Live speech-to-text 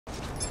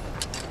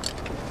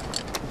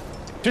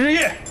徐志毅，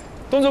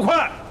动作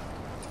快！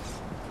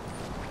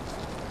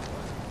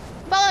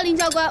报告林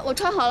教官，我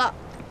穿好了。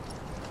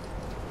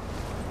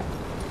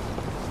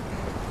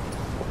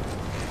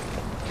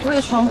我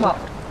也穿好。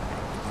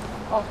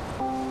哦。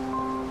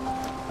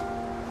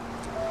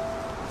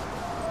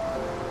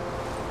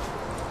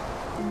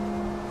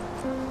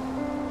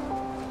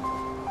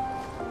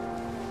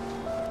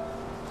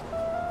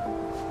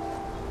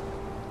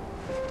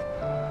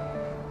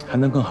 还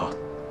能更好。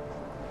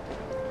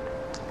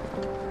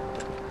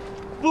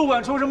不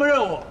管出什么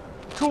任务，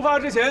出发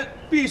之前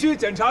必须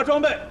检查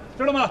装备，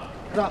知道吗？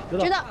知道。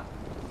知道。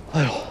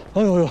哎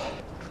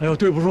呦，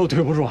对不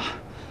住啊！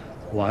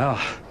我呀，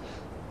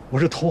我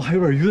这头还有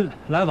点晕，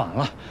来晚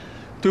了，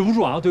对不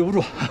住啊，对不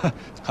住。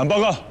看报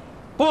告，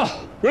报告，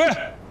主任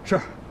是。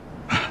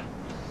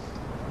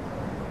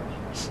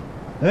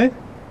哎，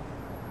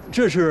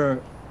这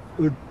是，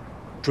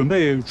准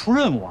备出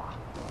任务啊？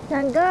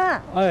展哥。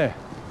哎。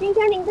 今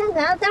天林站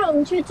长要带我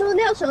们去住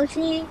6熟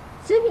悉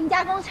食品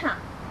加工厂。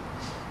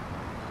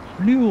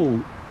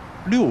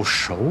六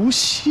熟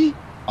悉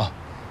啊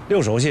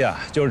，6熟悉啊，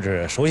就是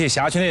指熟悉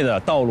辖区内的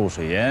道路、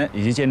水源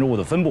以及建筑物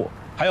的分布，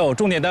还有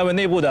重点单位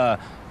内部的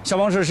消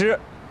防设施、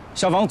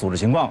消防组织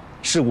情况、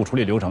事故处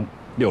理流程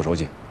，6熟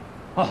悉。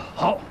啊，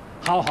好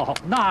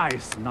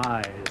，nice。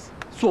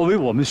作为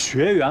我们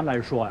学员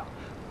来说呀，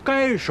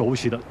该熟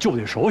悉的就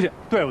得熟悉，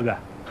对不对？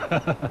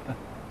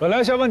本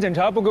来消防检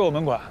查不归我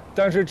们管，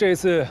但是这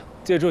次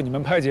借助你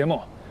们拍节目，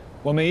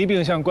我们一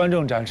并向观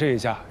众展示一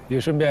下，也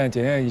顺便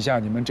检验一下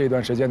你们这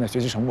段时间的学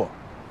习成果。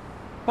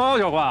报告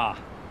教官啊，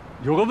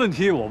有个问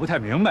题我不太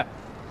明白，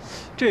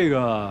这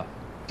个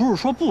不是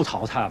说不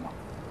淘汰吗？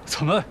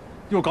怎么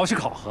又搞起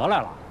考核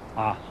来了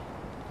啊？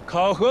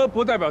考核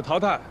不代表淘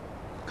汰，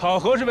考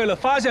核是为了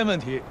发现问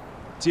题、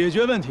解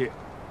决问题。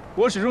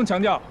我始终强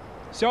调，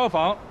消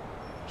防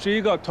是一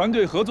个团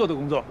队合作的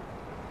工作，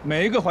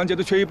每一个环节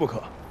都缺一不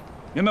可。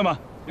 明白吗？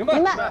明白。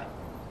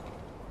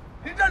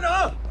林站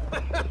长，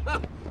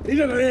林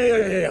站长，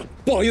呀，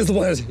不好意思，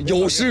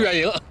有失远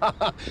迎。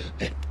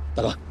哎，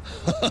大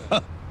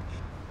哥，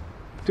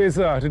这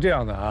次啊是这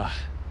样的啊，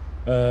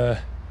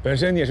本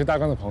身你也是大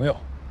刚的朋友，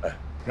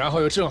然后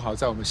又正好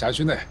在我们辖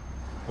区内，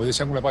我就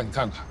先过来帮你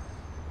看看。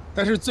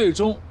但是最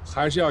终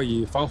还是要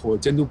以防火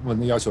监督部门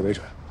的要求为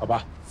准，好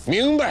吧？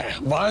明白，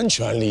完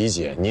全理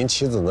解。您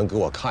亲自能给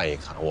我看一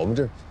看，我们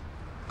这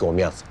给我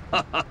面子。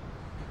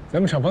咱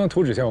们厂房的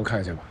图纸先我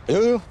看一下吧。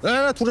有，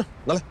来，图纸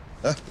拿来，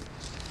来。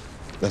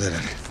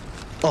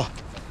哦，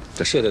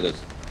这是对。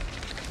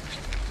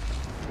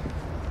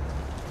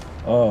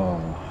哦，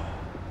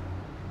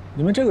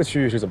你们这个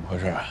区域是怎么回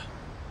事啊？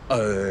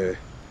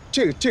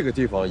这个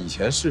地方以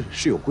前是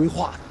有规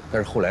划的，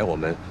但是后来我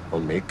们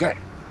没盖，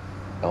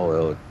然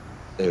后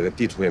那个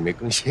地图也没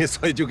更新，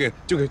所以就给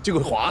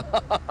划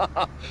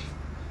了。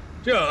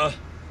这样啊，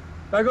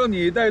大刚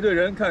你带队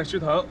人看食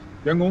堂、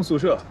员工宿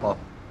舍。好。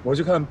 我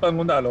去看办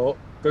公大楼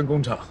跟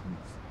工厂，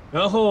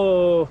然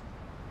后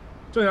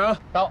郑阳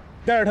到，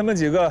带着他们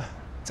几个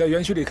在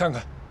园区里看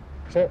看，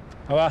是，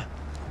好吧？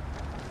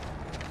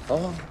好，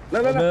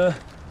来，我们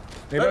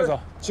哪边走？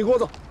齐哥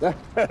走，来，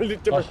这边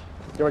请。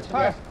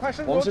快，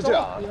我们是这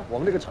样啊，我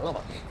们这个成了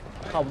吧，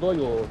差不多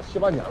有7、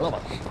8年了吧。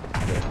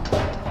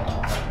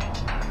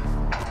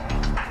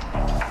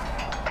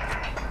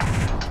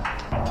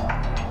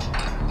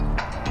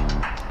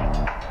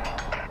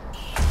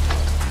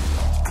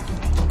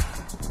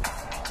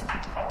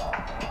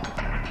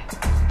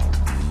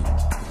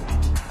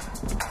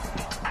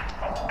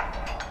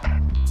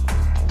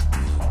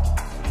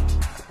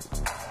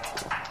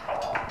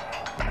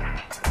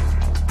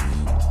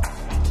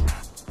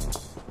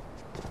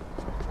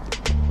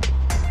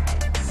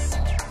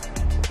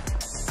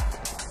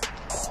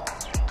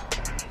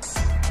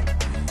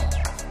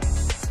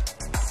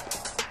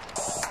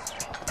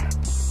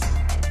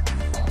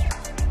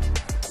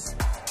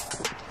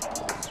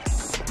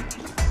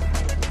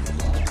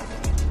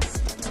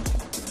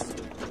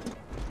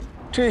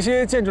这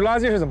些建筑垃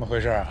圾是怎么回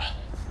事啊？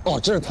哦，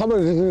这是他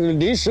们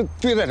临时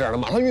堆在这儿的，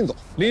马上运走。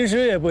临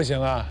时也不行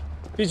啊，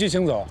必须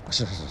清走。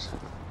是。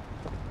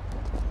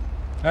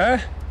哎，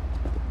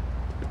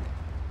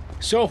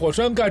消火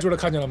栓盖住了，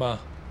看见了吗？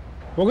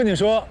我跟你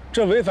说，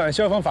这违反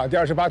消防法第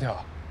28条，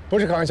不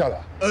是开玩笑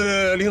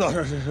的。领导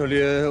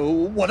是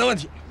我的问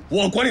题，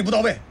我管理不到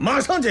位，马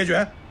上解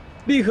决，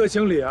立刻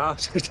清理啊！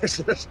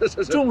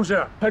是，重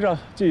视，拍照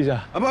记一下。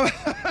啊不，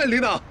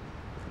领导，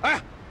哎，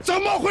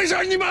怎么回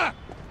事你们？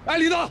哎，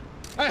领导，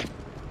哎，